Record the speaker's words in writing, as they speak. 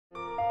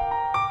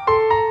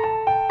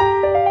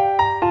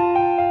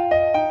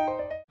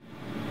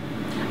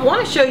I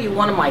want to show you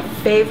one of my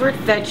favorite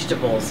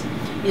vegetables.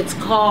 It's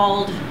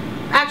called,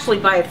 actually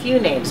by a few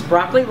names,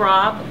 broccoli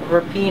rabe,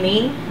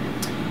 rapini.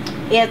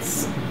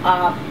 It's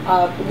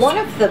one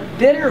of the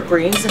bitter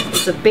greens.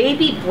 It's a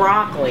baby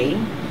broccoli,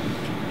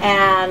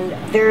 and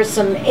there's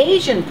some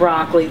Asian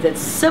broccoli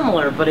that's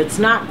similar, but it's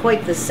not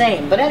quite the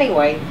same. But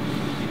anyway,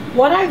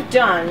 what I've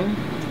done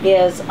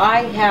is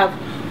I have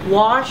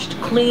washed,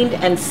 cleaned,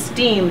 and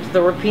steamed the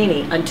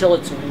rapini until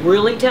it's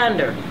really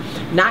tender.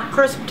 Not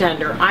crisp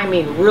tender, I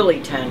mean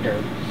really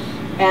tender.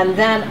 And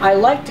then I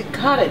like to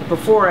cut it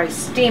before I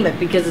steam it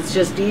because it's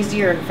just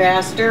easier and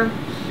faster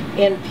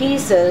in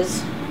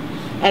pieces.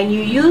 And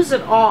you use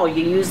it all.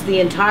 You use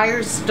the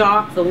entire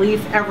stalk, the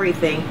leaf,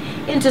 everything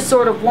into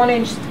sort of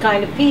 1-inch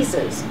kind of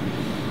pieces.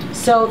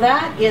 So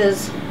that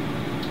is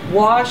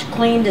washed,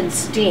 cleaned, and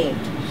steamed.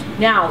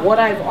 Now, what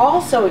I've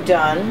also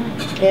done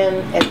in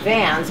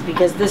advance,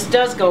 because this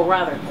does go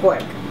rather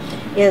quick,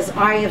 is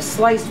I have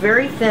sliced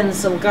very thin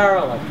some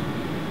garlic.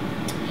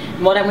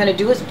 And what I'm going to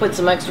do is put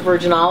some extra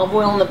virgin olive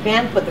oil in the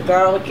pan, put the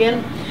garlic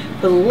in,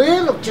 put a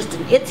little, just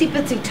an itsy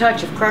bitsy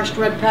touch of crushed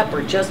red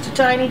pepper, just a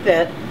tiny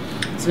bit.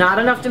 It's not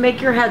enough to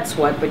make your head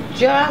sweat, but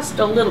just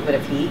a little bit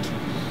of heat.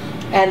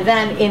 And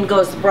then in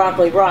goes the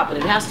broccoli rabe, but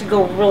it has to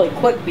go really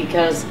quick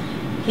because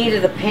heat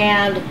of the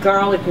pan,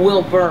 garlic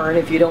will burn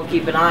if you don't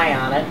keep an eye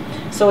on it.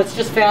 So it's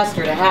just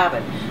faster to have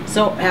it.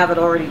 So have it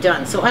already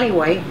done. So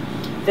anyway,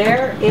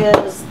 there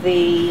is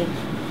the,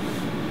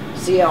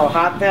 see how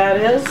hot that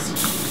is?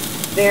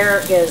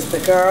 There is the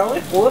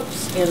garlic,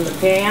 whoops, in the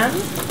pan.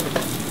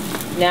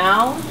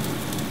 Now,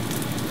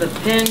 the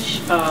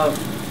pinch of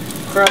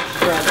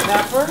crushed red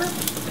pepper.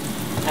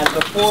 And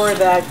before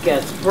that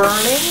gets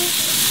burning,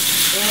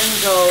 in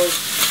goes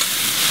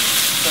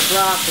the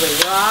broccoli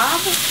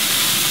rabe.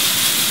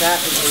 That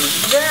is a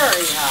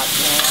very hot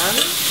pan.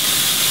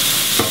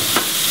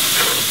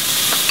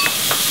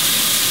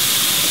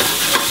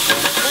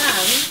 And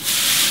then,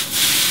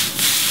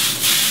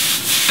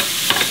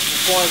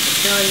 we're going to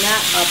turn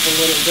that up a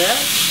little bit.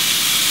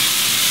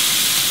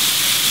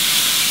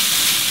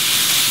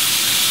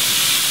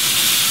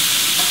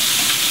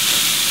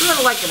 Sort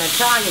of like an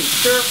Italian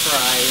stir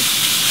fry.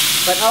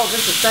 But oh,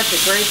 this is such a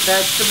great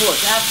vegetable.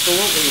 It's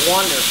absolutely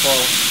wonderful.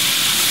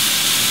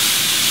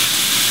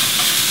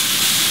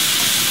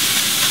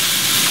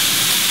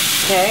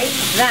 Okay,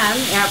 then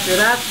after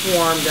that's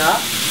warmed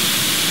up,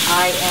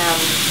 I am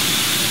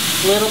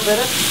a little bit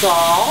of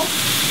salt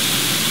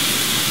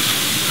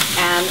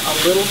and a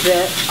little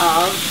bit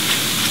of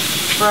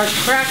fresh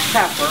cracked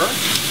pepper.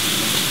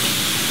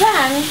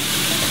 Then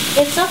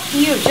it's up to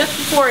you. Just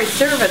before I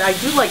serve it, I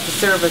do like to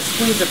serve a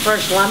squeeze of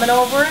fresh lemon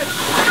over it,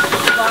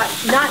 but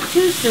not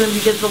too soon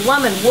because the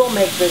lemon will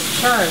make this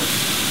turn.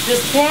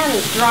 This pan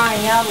is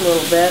drying out a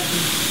little bit,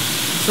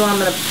 so I'm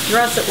going to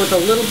dress it with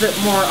a little bit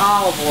more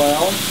olive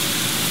oil.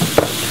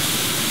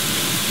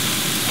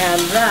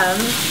 And then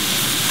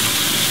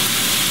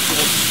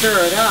we'll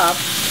stir it up.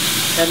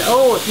 And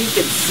oh, if you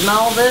could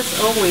smell this,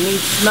 oh, we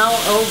need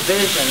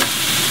smell-o-vision.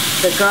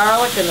 The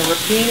garlic and the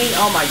rapini,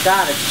 oh my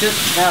God, it's just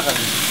heaven.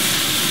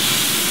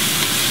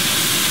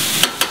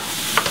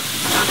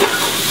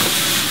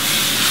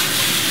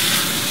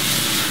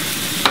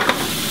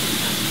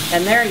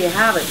 And there you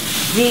have it.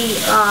 The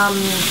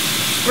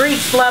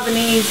Greeks,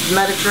 Lebanese,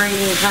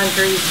 Mediterranean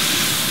countries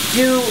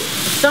do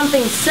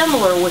something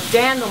similar with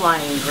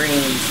dandelion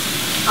greens.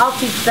 I'll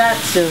teach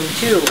that soon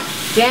too.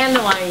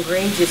 Dandelion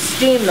greens, you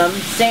steam them,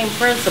 same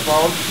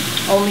principle,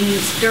 only you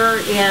stir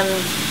in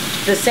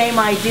the same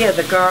idea,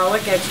 the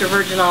garlic, extra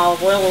virgin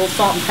olive oil, a little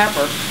salt and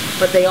pepper,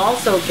 but they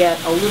also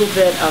get a little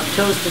bit of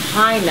toasted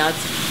pine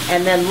nuts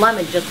and then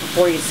lemon just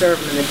before you serve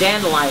them. And the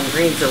dandelion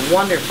greens are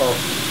wonderful.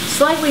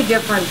 Slightly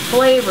different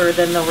flavor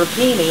than the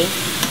rapini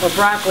or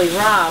broccoli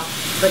rabe,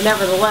 but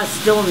nevertheless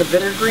still in the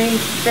bitter green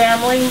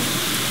family.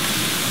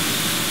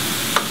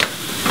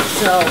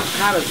 So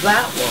how does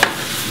that look?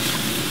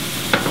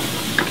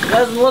 It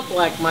doesn't look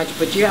like much,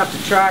 but you have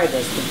to try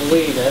this to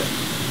believe it,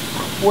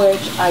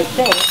 which I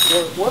think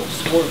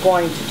we're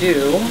going to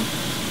do.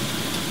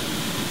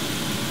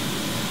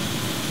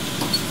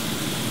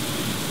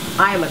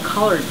 I am a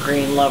colored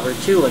green lover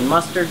too, and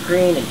mustard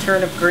green and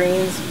turnip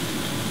greens.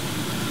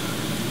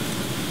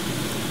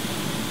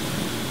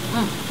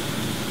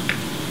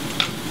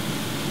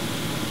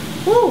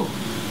 Woo!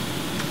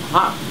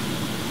 Hot.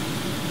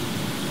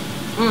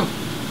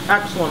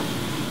 Excellent.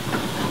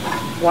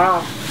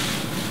 Wow.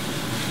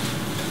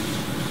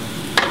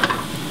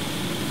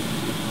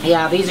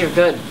 Yeah, these are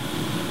good.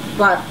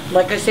 But,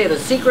 like I say, the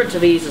secret to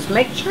these is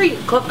make sure you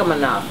cook them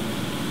enough.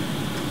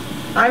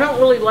 I don't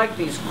really like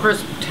these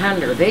crisp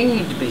tender. They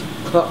need to be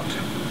cooked.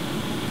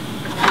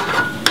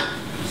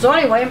 So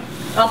anyway,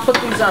 I'll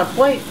put these on a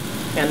plate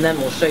and then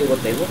we'll show you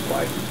what they look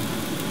like.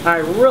 I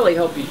really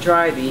hope you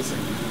try these.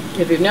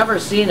 If you've never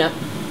seen it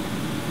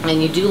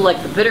and you do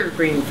like the bitter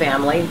green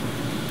family,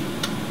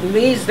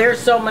 there's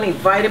so many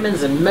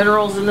vitamins and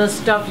minerals in this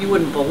stuff you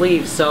wouldn't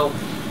believe. So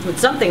it's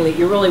something that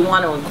you really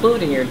want to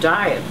include in your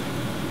diet.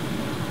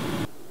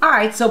 All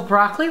right, so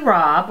broccoli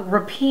rabe,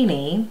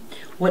 rapini,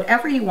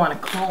 whatever you want to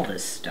call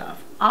this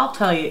stuff. I'll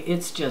tell you,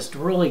 it's just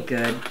really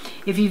good.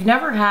 If you've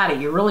never had it,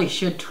 you really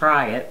should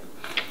try it.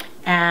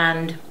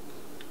 And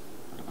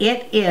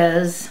it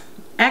is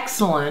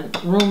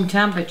excellent room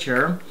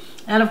temperature.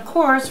 And of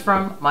course,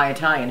 from my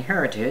Italian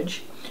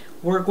heritage,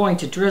 we're going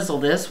to drizzle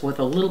this with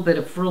a little bit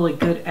of really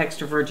good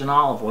extra virgin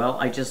olive oil.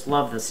 I just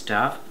love this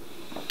stuff.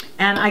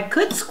 And I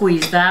could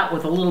squeeze that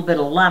with a little bit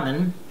of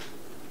lemon,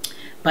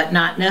 but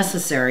not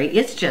necessary.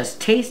 It's just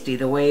tasty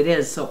the way it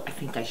is, so I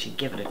think I should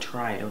give it a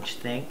try, don't you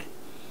think?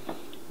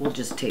 We'll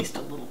just taste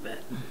a little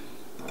bit.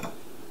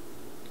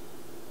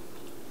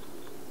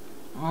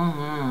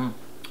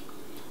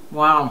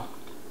 Wow.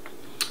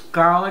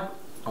 Garlic,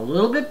 a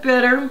little bit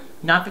bitter.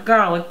 Not the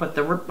garlic, but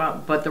the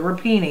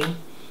rapini.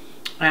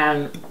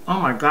 And, oh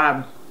my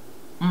God.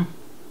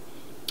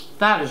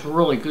 That is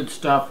really good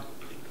stuff.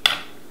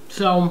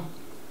 So,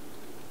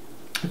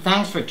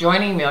 thanks for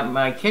joining me in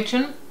my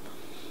kitchen.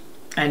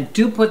 And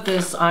do put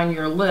this on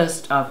your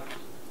list of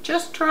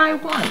just try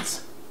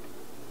once.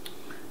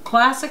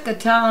 Classic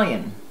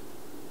Italian.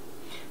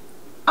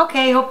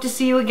 Okay, hope to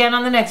see you again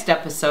on the next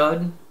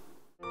episode.